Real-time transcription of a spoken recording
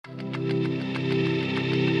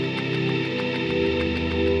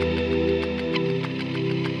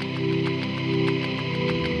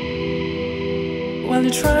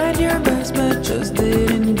you tried your best but just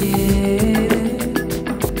didn't get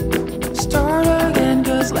it. Start again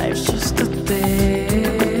cause life's just a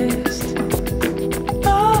test.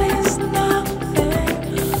 All is nothing,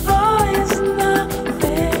 all is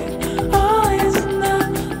nothing, all is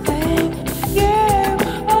nothing. Yeah,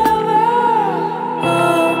 oh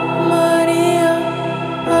Maria,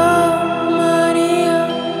 oh Maria,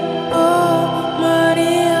 oh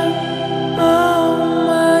Maria, oh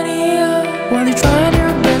Maria. Well, you tried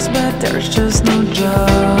your best but there's just no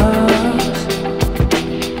jobs.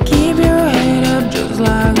 Keep your head up just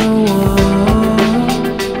like a wall.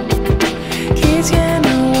 Kids can't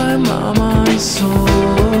know why mama is so.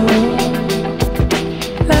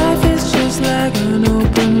 Life is just like an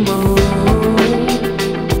open road.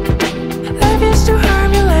 Life is too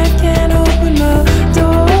hard, your life can't open a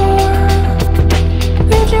door.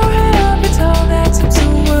 Lift your head up, it's all that seems to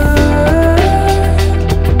work.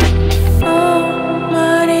 Oh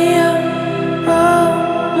Maria, oh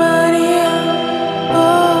Maria,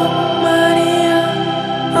 oh Maria,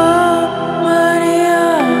 oh Maria,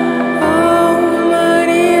 oh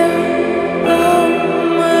Maria, oh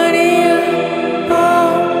Maria, oh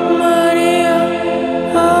Maria,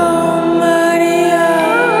 oh Maria.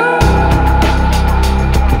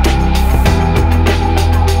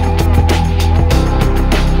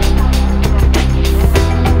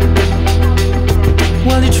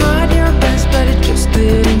 Well, you tried your best, but it just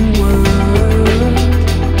didn't work.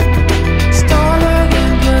 Start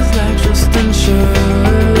again, cause life's just unsure.